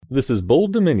This is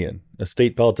Bold Dominion, a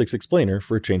state politics explainer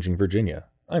for Changing Virginia.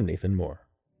 I'm Nathan Moore.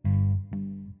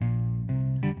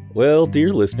 Well,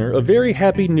 dear listener, a very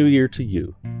happy new year to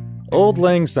you. Auld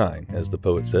Lang Syne, as the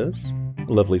poet says,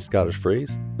 a lovely Scottish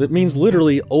phrase that means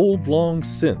literally old long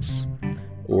since,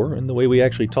 or in the way we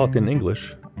actually talk in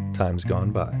English, times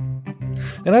gone by.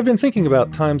 And I've been thinking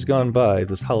about times gone by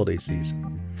this holiday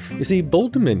season. You see,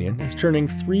 Bold Dominion is turning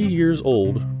 3 years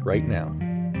old right now.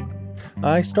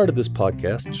 I started this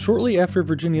podcast shortly after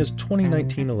Virginia's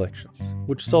 2019 elections,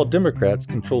 which saw Democrats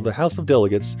control the House of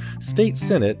Delegates, state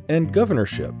Senate, and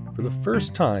governorship for the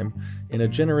first time in a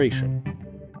generation.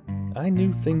 I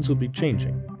knew things would be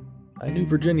changing. I knew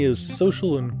Virginia's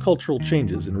social and cultural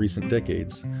changes in recent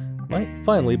decades might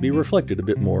finally be reflected a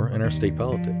bit more in our state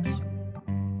politics.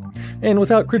 And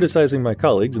without criticizing my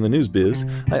colleagues in the news biz,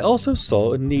 I also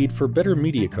saw a need for better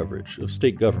media coverage of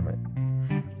state government.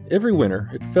 Every winter,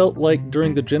 it felt like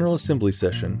during the General Assembly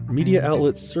session, media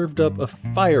outlets served up a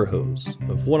fire hose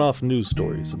of one-off news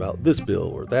stories about this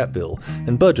bill or that bill,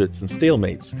 and budgets and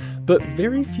stalemates, but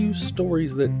very few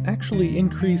stories that actually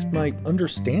increased my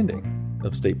understanding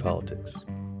of state politics.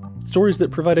 Stories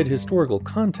that provided historical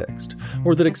context,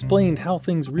 or that explained how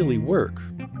things really work,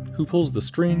 who pulls the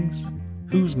strings,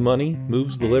 whose money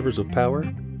moves the levers of power,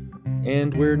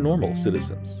 and where normal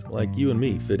citizens like you and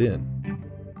me fit in.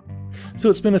 So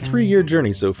it's been a 3-year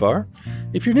journey so far.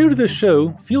 If you're new to this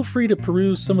show, feel free to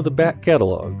peruse some of the back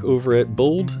catalog over at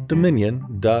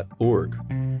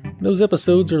bolddominion.org. Those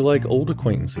episodes are like old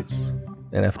acquaintances.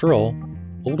 And after all,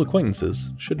 old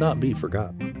acquaintances should not be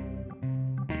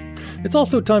forgotten. It's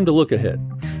also time to look ahead.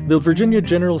 The Virginia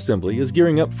General Assembly is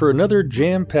gearing up for another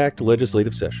jam-packed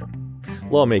legislative session.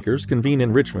 Lawmakers convene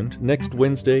in Richmond next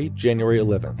Wednesday, January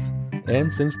 11th.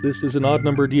 And since this is an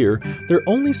odd-numbered year, they're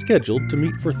only scheduled to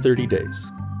meet for 30 days,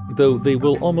 though they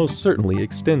will almost certainly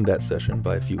extend that session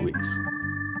by a few weeks.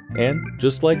 And,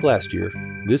 just like last year,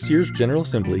 this year's General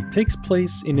Assembly takes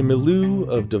place in a milieu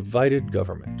of divided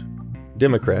government.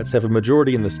 Democrats have a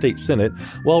majority in the state Senate,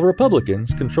 while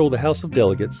Republicans control the House of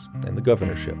Delegates and the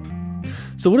governorship.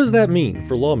 So what does that mean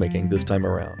for lawmaking this time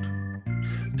around?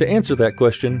 To answer that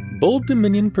question, Bold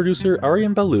Dominion producer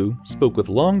Aryan Balu spoke with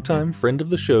longtime friend of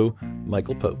the show,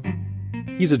 Michael Pope.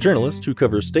 He's a journalist who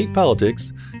covers state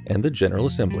politics and the General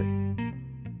Assembly.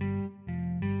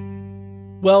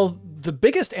 Well, the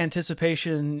biggest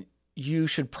anticipation you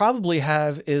should probably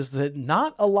have is that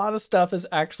not a lot of stuff is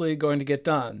actually going to get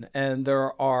done. And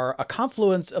there are a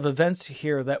confluence of events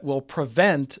here that will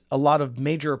prevent a lot of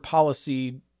major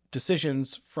policy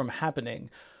decisions from happening.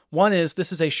 One is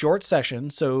this is a short session,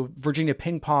 so Virginia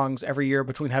ping-pongs every year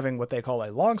between having what they call a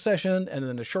long session and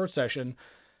then a short session.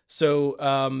 So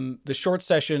the short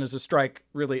session is a strike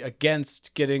really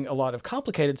against getting a lot of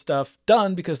complicated stuff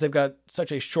done because they've got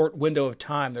such a short window of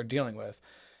time they're dealing with.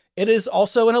 It is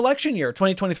also an election year.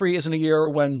 2023 isn't a year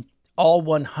when all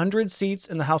 100 seats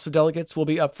in the House of Delegates will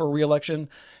be up for re-election,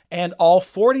 and all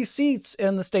 40 seats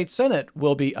in the state Senate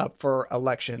will be up for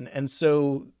election. And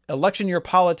so election year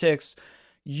politics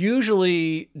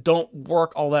usually don't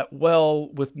work all that well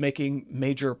with making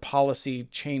major policy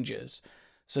changes.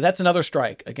 So that's another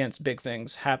strike against big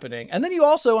things happening. And then you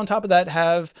also, on top of that,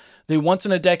 have the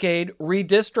once-in-a-decade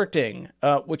redistricting,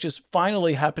 which is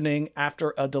finally happening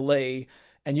after a delay.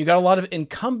 And you got a lot of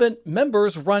incumbent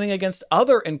members running against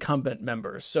other incumbent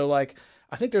members. So, I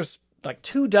think there's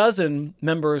 24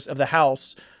 members of the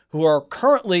House who are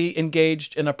currently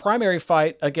engaged in a primary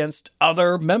fight against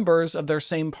other members of their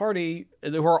same party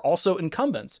who are also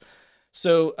incumbents.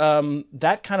 So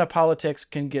that kind of politics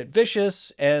can get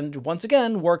vicious and, once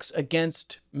again, works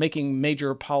against making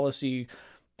major policy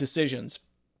decisions.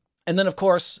 And then, of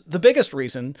course, the biggest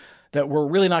reason that we're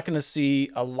really not going to see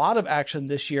a lot of action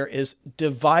this year is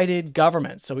divided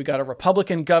government. So we've got a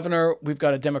Republican governor, we've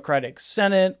got a Democratic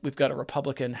Senate, we've got a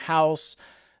Republican House.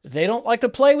 They don't like to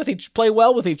play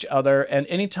well with each other. And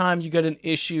anytime you get an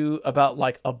issue about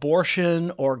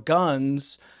abortion or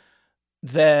guns,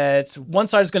 that one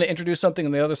side is going to introduce something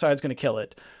and the other side is going to kill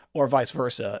it, or vice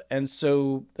versa. And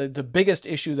so the biggest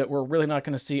issue that we're really not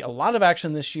going to see a lot of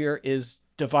action this year is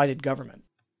divided government.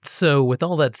 So with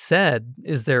all that said,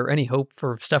 is there any hope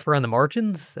for stuff around the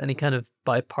margins? Any kind of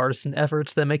bipartisan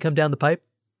efforts that may come down the pipe?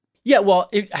 Yeah, well,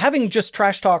 having just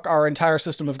trash talk our entire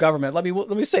system of government, let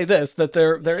me say this, that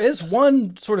there is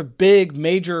one sort of big,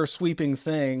 major, sweeping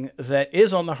thing that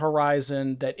is on the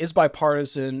horizon, that is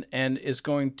bipartisan, and is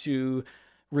going to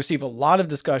receive a lot of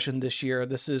discussion this year.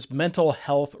 This is mental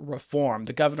health reform.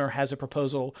 The governor has a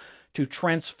proposal to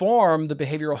transform the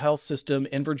behavioral health system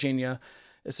in Virginia.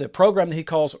 It's a program that he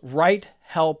calls Right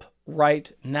Help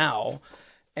Right Now.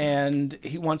 and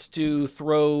he wants to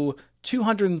throw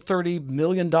 $230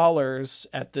 million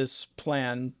at this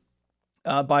plan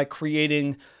by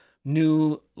creating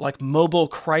new mobile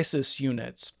crisis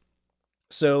units.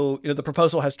 So, the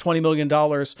proposal has $20 million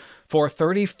for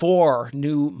 34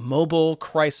 new mobile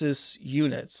crisis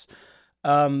units.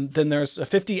 Then there's a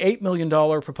 $58 million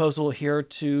proposal here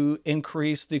to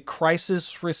increase the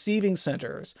crisis receiving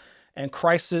centers and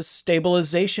crisis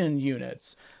stabilization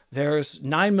units. There's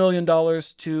 $9 million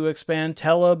to expand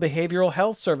tele-behavioral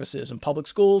health services in public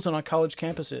schools and on college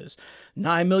campuses.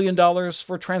 $9 million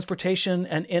for transportation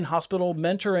and in-hospital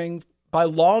mentoring by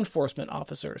law enforcement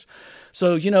officers.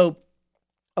 So,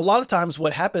 a lot of times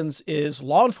what happens is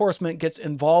law enforcement gets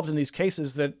involved in these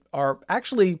cases that are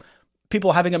actually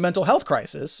people having a mental health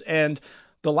crisis. And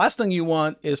the last thing you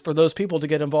want is for those people to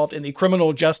get involved in the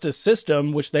criminal justice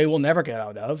system, which they will never get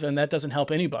out of. And that doesn't help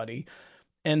anybody.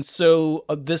 And so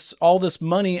all this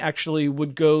money actually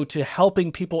would go to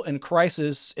helping people in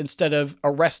crisis instead of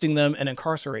arresting them and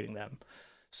incarcerating them.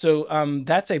 So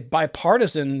that's a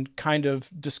bipartisan kind of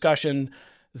discussion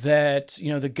that,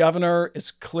 the governor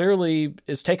is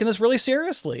taking this really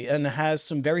seriously and has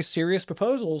some very serious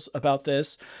proposals about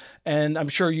this. And I'm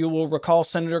sure you will recall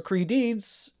Senator Creigh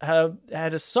Deeds had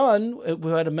a son who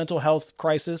had a mental health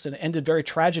crisis and ended very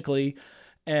tragically.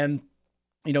 And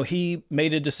he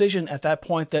made a decision at that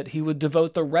point that he would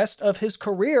devote the rest of his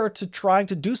career to trying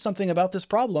to do something about this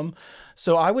problem.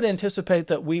 So I would anticipate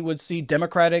that we would see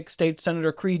Democratic State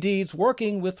Senator Creigh Deeds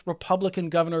working with Republican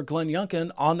Governor Glenn Youngkin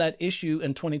on that issue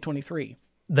in 2023.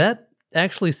 That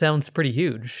actually sounds pretty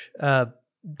huge.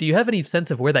 Do you have any sense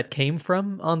of where that came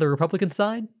from on the Republican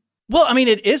side? Well, I mean,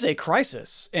 it is a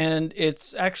crisis, and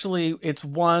it's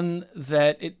one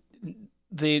that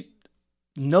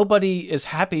nobody is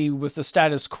happy with the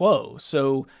status quo.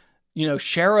 So,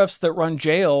 sheriffs that run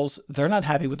jails, they're not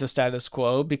happy with the status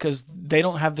quo because they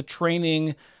don't have the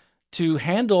training to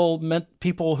handle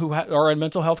people who are in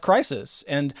mental health crisis.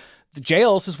 And the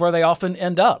jails is where they often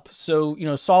end up. So,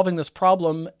 solving this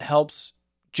problem helps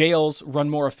jails run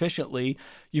more efficiently.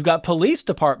 You've got police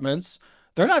departments.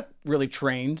 They're not really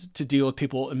trained to deal with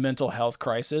people in mental health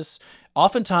crisis.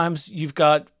 Oftentimes, you've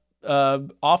got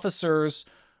officers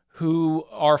who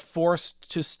are forced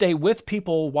to stay with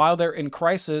people while they're in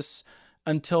crisis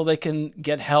until they can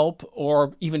get help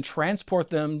or even transport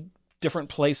them different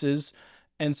places.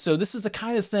 And so this is the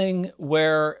kind of thing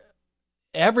where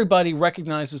everybody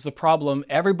recognizes the problem.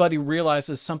 Everybody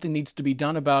realizes something needs to be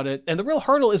done about it. And the real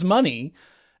hurdle is money.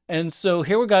 And so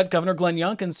here we got Governor Glenn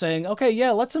Youngkin saying, okay,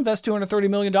 yeah, let's invest $230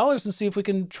 million and see if we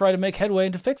can try to make headway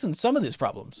into fixing some of these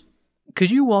problems. Could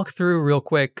you walk through real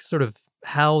quick sort of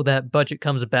how that budget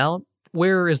comes about?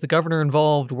 Where is the governor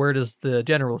involved? Where does the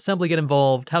General Assembly get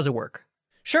involved? How's it work?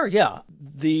 Sure, yeah.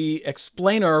 The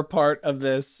explainer part of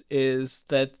this is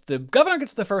that the governor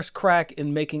gets the first crack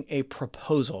in making a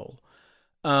proposal,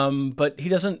 but he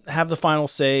doesn't have the final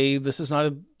say. This is not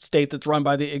a state that's run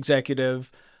by the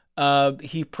executive.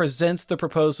 He presents the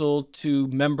proposal to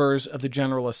members of the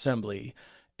General Assembly,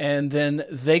 and then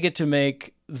they get to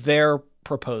make their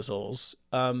proposals.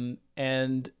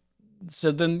 And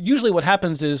so then usually what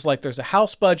happens is there's a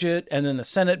House budget and then a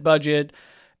Senate budget,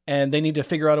 and they need to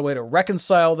figure out a way to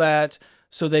reconcile that.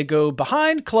 So they go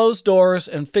behind closed doors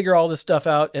and figure all this stuff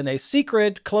out in a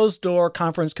secret closed door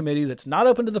conference committee that's not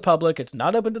open to the public. It's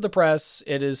not open to the press.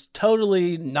 It is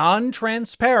totally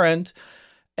non-transparent.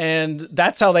 And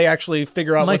that's how they actually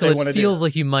figure out Michael, what they want to do. It feels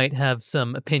like you might have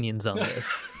some opinions on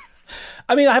this.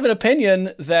 I mean, I have an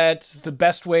opinion that the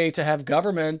best way to have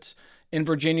government in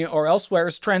Virginia or elsewhere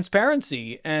is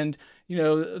transparency. And,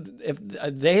 if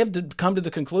they have come to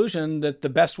the conclusion that the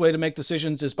best way to make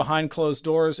decisions is behind closed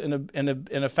doors in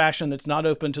a fashion that's not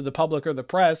open to the public or the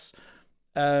press,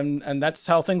 and that's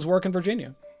how things work in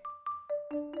Virginia.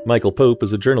 Michael Pope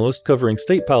is a journalist covering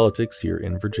state politics here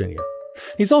in Virginia.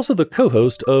 He's also the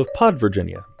co-host of Pod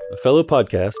Virginia, a fellow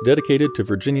podcast dedicated to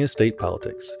Virginia state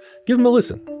politics. Give him a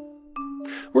listen.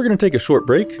 We're going to take a short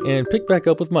break and pick back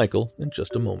up with Michael in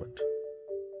just a moment.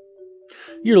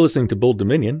 You're listening to Bold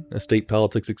Dominion, a state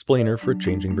politics explainer for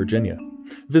Changing Virginia.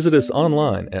 Visit us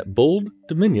online at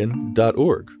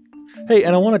bolddominion.org. Hey,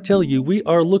 and I want to tell you, we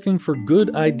are looking for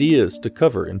good ideas to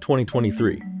cover in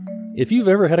 2023. If you've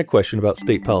ever had a question about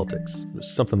state politics,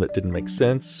 something that didn't make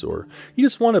sense, or you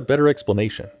just want a better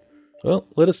explanation, well,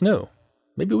 let us know.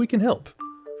 Maybe we can help.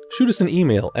 Shoot us an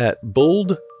email at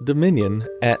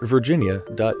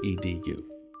bolddominion@virginia.edu.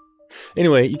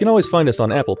 Anyway, you can always find us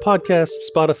on Apple Podcasts,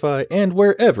 Spotify, and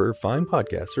wherever fine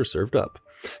podcasts are served up.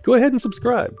 Go ahead and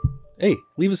subscribe. Hey,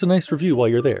 leave us a nice review while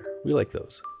you're there. We like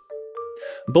those.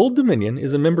 Bold Dominion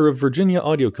is a member of Virginia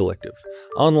Audio Collective,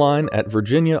 online at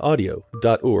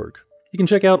virginiaaudio.org. You can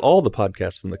check out all the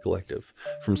podcasts from the collective,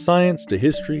 from science to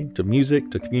history to music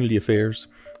to community affairs.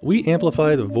 We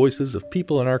amplify the voices of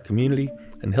people in our community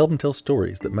and help them tell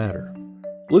stories that matter.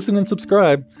 Listen and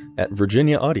subscribe at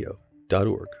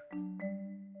virginiaaudio.org.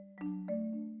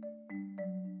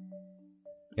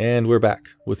 And we're back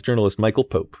with journalist Michael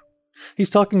Pope.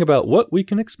 He's talking about what we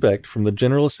can expect from the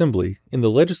General Assembly in the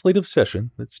legislative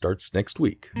session that starts next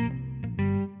week.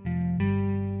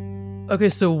 Okay,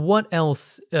 so what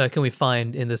else can we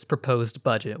find in this proposed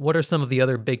budget? What are some of the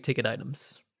other big ticket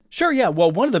items? Sure, yeah.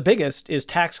 Well, one of the biggest is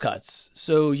tax cuts.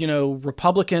 So,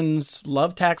 Republicans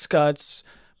love tax cuts.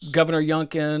 Governor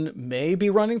Youngkin may be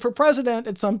running for president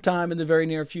at some time in the very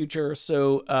near future.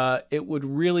 So it would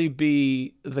really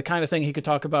be the kind of thing he could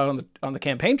talk about on the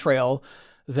campaign trail,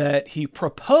 that he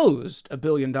proposed $1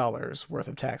 billion worth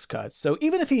of tax cuts. So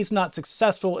even if he's not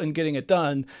successful in getting it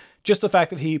done, just the fact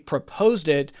that he proposed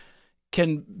it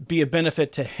can be a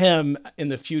benefit to him in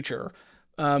the future.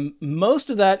 Most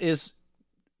of that is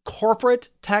corporate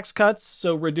tax cuts,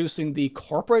 so reducing the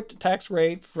corporate tax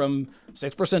rate from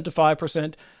 6% to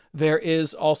 5%. There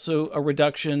is also a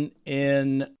reduction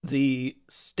in the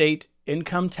state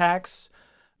income tax.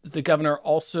 The governor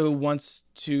also wants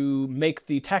to make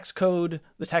the tax code,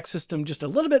 the tax system, just a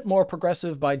little bit more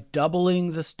progressive by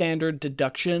doubling the standard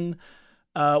deduction,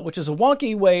 which is a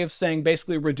wonky way of saying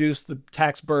basically reduce the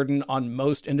tax burden on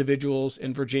most individuals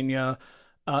in Virginia,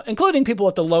 including people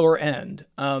at the lower end.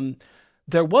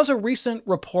 There was a recent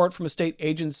report from a state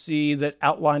agency that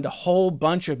outlined a whole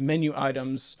bunch of menu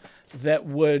items that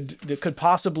could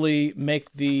possibly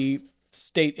make the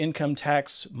state income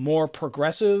tax more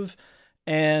progressive.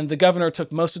 And the governor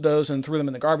took most of those and threw them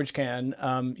in the garbage can.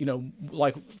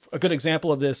 Like a good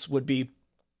example of this would be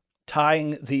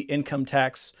tying the income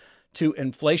tax to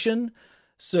inflation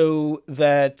so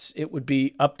that it would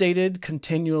be updated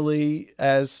continually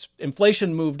as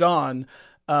inflation moved on.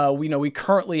 We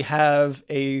currently have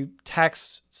a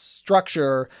tax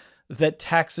structure that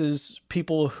taxes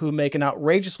people who make an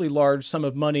outrageously large sum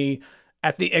of money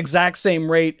at the exact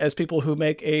same rate as people who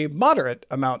make a moderate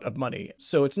amount of money.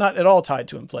 So it's not at all tied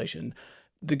to inflation.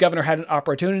 The governor had an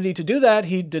opportunity to do that.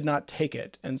 He did not take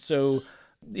it. And so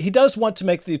he does want to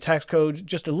make the tax code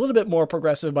just a little bit more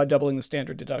progressive by doubling the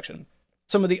standard deduction.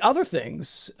 Some of the other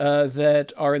things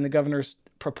that are in the governor's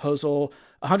proposal: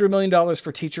 $100 million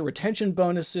for teacher retention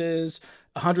bonuses,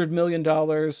 $100 million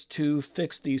to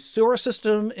fix the sewer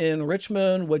system in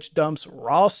Richmond, which dumps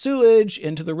raw sewage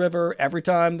into the river every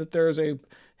time that there's a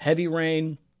heavy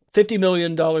rain, $50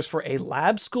 million for a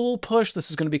lab school push. This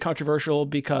is going to be controversial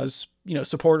because,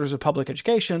 supporters of public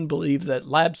education believe that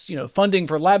funding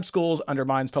for lab schools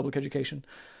undermines public education.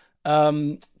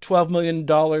 $12 million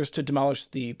to demolish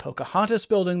the Pocahontas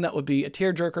building. That would be a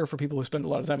tearjerker for people who spend a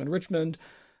lot of time in Richmond.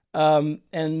 And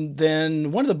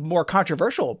then one of the more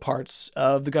controversial parts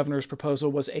of the governor's proposal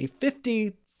was a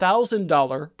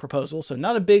 $50,000 proposal. So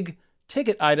not a big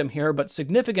ticket item here, but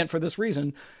significant for this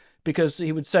reason, because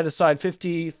he would set aside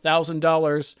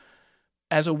 $50,000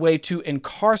 as a way to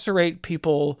incarcerate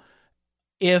people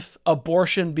if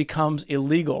abortion becomes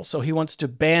illegal. So he wants to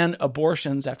ban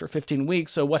abortions after 15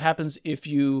 weeks. So what happens if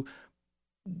you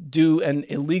do an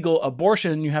illegal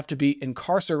abortion? You have to be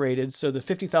incarcerated. So the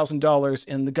 $50,000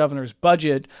 in the governor's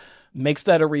budget makes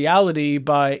that a reality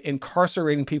by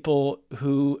incarcerating people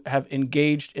who have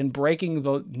engaged in breaking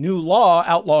the new law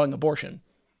outlawing abortion.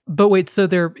 But wait, so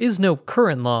there is no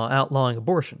current law outlawing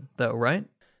abortion, though, right?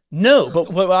 No,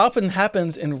 but what often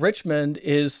happens in Richmond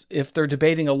is if they're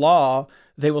debating a law,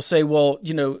 they will say, well,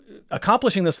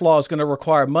 accomplishing this law is going to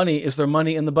require money. Is there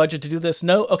money in the budget to do this?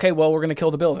 No? Okay, well, we're going to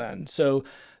kill the bill then. So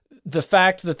the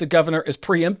fact that the governor is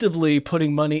preemptively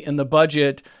putting money in the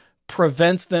budget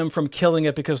prevents them from killing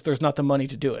it because there's not the money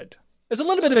to do it. There's a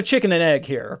little bit of a chicken and egg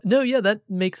here. No, yeah, that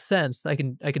makes sense. I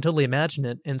can totally imagine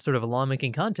it in sort of a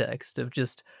lawmaking context of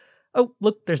just, oh,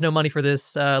 look, there's no money for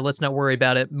this. Let's not worry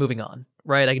about it. Moving on.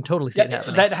 Right? I can totally see it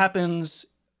happening. That happens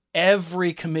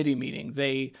every committee meeting.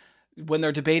 When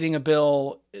they're debating a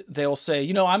bill, they'll say,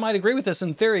 I might agree with this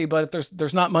in theory, but if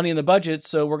there's not money in the budget,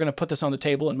 so we're going to put this on the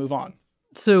table and move on.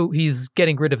 So he's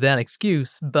getting rid of that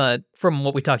excuse, but from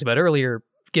what we talked about earlier,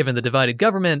 given the divided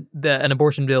government, an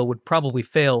abortion bill would probably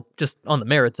fail just on the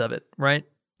merits of it, right?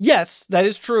 Yes, that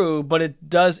is true, but it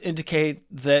does indicate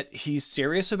that he's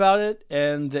serious about it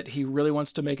and that he really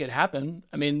wants to make it happen.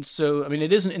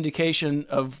 It is an indication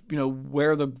of,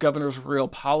 where the governor's real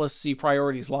policy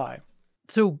priorities lie.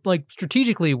 So,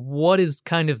 strategically, what is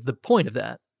kind of the point of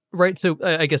that, right? So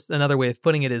I guess another way of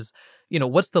putting it is,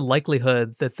 what's the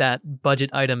likelihood that that budget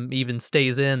item even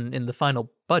stays in the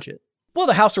final budget? Well,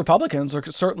 the House Republicans are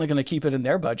certainly going to keep it in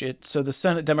their budget. So the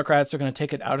Senate Democrats are going to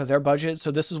take it out of their budget.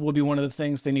 So this will be one of the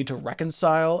things they need to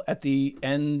reconcile at the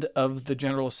end of the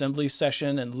General Assembly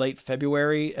session in late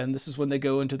February. And this is when they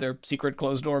go into their secret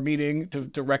closed-door meeting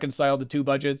to reconcile the two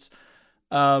budgets.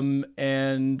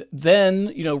 And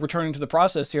then, returning to the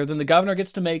process here, then the governor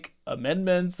gets to make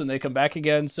amendments and they come back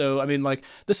again. So, I mean,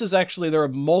 this is actually, there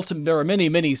are many,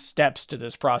 many steps to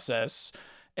this process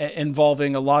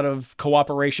involving a lot of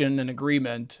cooperation and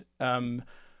agreement,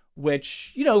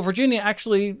 which, Virginia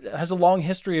actually has a long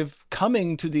history of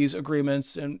coming to these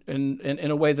agreements in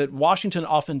a way that Washington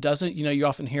often doesn't. You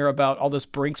often hear about all this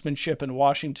brinksmanship in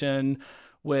Washington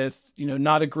with,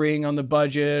 not agreeing on the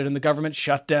budget and the government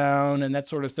shutdown and that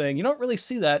sort of thing. You don't really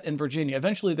see that in Virginia.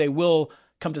 Eventually they will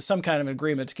come to some kind of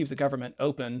agreement to keep the government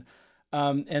open.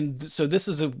 So this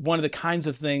is one of the kinds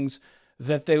of things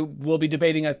that they will be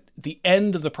debating at the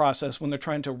end of the process when they're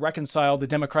trying to reconcile the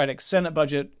Democratic Senate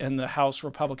budget and the House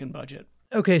Republican budget.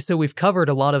 Okay, so we've covered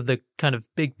a lot of the kind of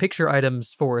big picture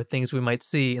items for things we might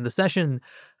see in the session.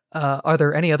 Are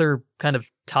there any other kind of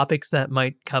topics that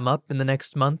might come up in the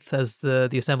next month as the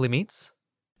Assembly meets?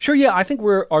 Sure, yeah. I think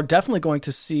we are definitely going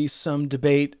to see some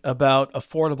debate about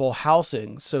affordable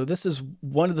housing. So this is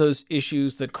one of those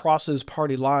issues that crosses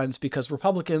party lines because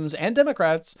Republicans and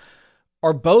Democrats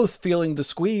are both feeling the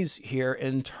squeeze here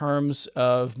in terms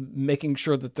of making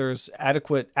sure that there's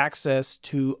adequate access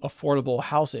to affordable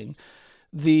housing.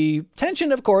 The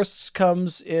tension, of course,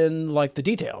 comes in the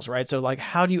details, right? So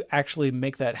how do you actually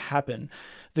make that happen?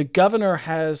 The governor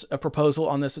has a proposal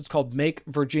on this. It's called Make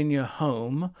Virginia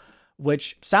Home,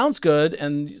 which sounds good.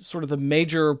 And sort of the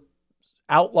major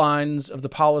outlines of the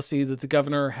policy that the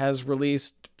governor has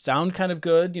released sound kind of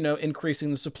good,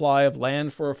 increasing the supply of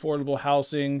land for affordable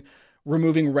housing,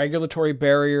 removing regulatory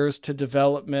barriers to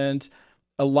development,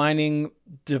 aligning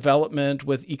development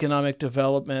with economic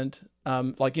development,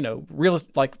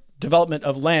 development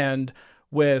of land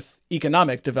with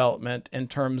economic development in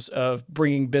terms of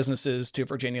bringing businesses to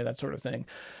Virginia, that sort of thing.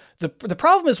 The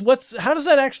problem is how does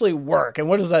that actually work and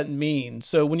what does that mean?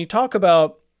 So when you talk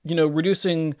about,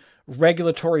 reducing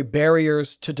regulatory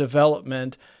barriers to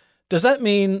development, does that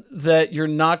mean that you're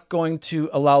not going to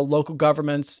allow local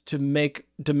governments to make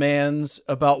demands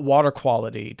about water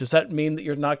quality? Does that mean that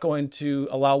you're not going to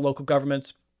allow local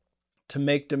governments to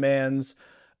make demands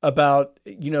about,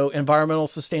 environmental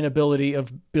sustainability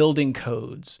of building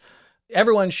codes?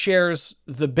 Everyone shares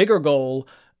the bigger goal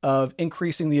of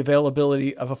increasing the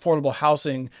availability of affordable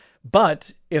housing.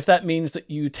 But if that means that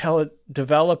you tell a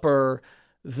developer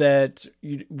that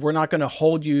we're not going to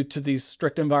hold you to these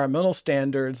strict environmental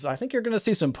standards, I think you're going to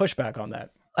see some pushback on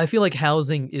that. I feel like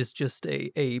housing is just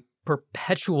a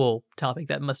perpetual topic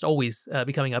that must always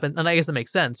be coming up. And I guess that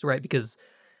makes sense, right? Because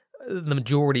the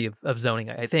majority of zoning,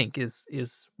 I think,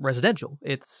 is residential.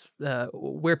 It's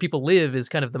where people live is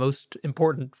kind of the most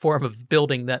important form of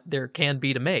building that there can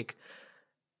be to make.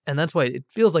 And that's why it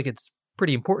feels like it's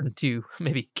pretty important to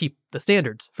maybe keep the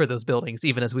standards for those buildings,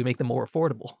 even as we make them more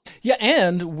affordable. Yeah,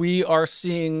 and we are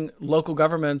seeing local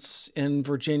governments in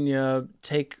Virginia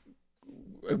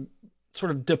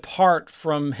sort of depart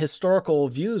from historical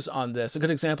views on this. A good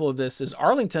example of this is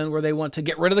Arlington, where they want to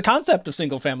get rid of the concept of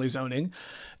single-family zoning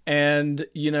and,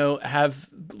 have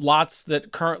lots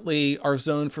that currently are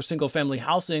zoned for single-family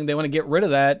housing. They want to get rid of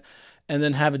that and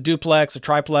then have a duplex, a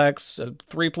triplex, a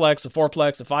threeplex, a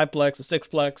fourplex, a fiveplex, a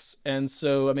sixplex. And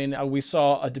so, we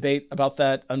saw a debate about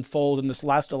that unfold in this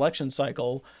last election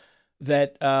cycle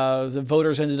that the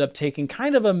voters ended up taking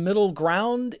kind of a middle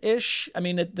ground-ish.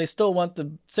 They still want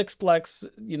the sixplex,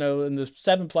 and the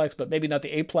sevenplex, but maybe not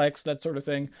the eightplex, that sort of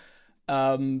thing.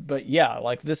 But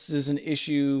yeah, this is an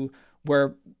issue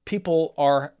where people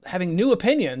are having new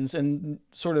opinions and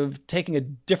sort of taking a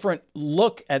different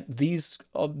look at these,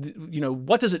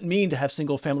 what does it mean to have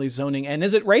single family zoning? And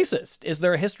is it racist? Is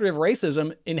there a history of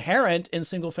racism inherent in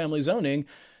single family zoning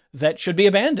that should be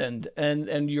abandoned?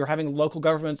 And you're having local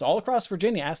governments all across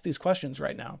Virginia ask these questions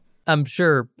right now. I'm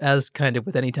sure, as kind of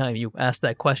with any time you ask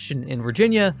that question in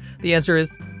Virginia, the answer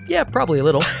is, yeah, probably a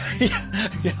little.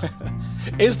 Yeah.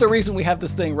 Is the reason we have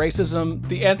this thing racism?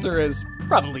 The answer is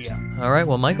probably yeah. All right.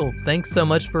 Well, Michael, thanks so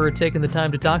much for taking the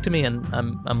time to talk to me, and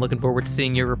I'm looking forward to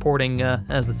seeing your reporting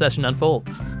as the session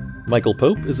unfolds. Michael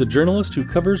Pope is a journalist who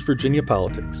covers Virginia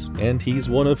politics, and he's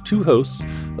one of two hosts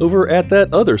over at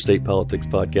that other state politics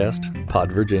podcast,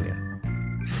 Pod Virginia.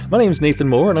 My name's Nathan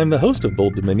Moore, and I'm the host of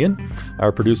Bold Dominion.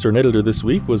 Our producer and editor this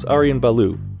week was Aryan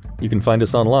Balu. You can find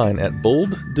us online at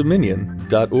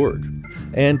bolddominion.org.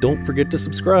 And don't forget to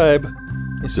subscribe.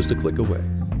 It's just a click away.